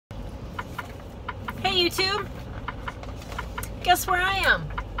Hey YouTube, guess where I am?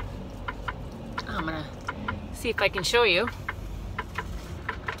 I'm gonna see if I can show you.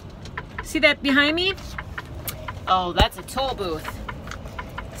 See that behind me? Oh, that's a toll booth.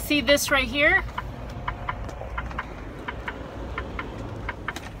 See this right here?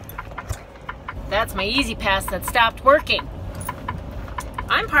 That's my Easy Pass that stopped working.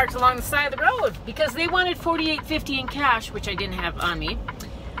 I'm parked along the side of the road because they wanted $48.50 in cash, which I didn't have on me,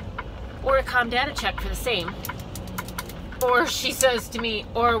 or a ComData check for the same. Or she says to me,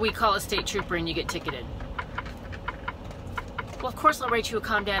 or we call a state trooper and you get ticketed. Well, of course I'll write you a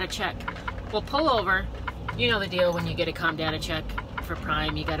ComData check. We'll pull over. You know the deal when you get a ComData check for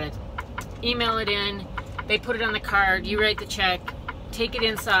Prime. You gotta email it in. They put it on the card. You write the check. Take it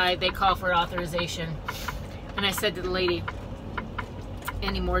inside. They call for authorization. And I said to the lady,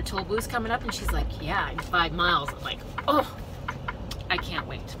 any more toll booths coming up? And she's like, yeah, in 5 miles. I'm like, oh, I can't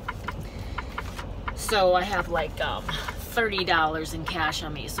wait. So I have like $30 in cash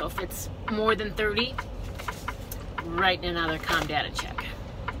on me. So if it's more than 30, write another ComData check.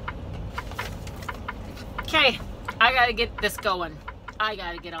 Okay, I gotta get this going. I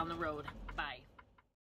gotta get on the road.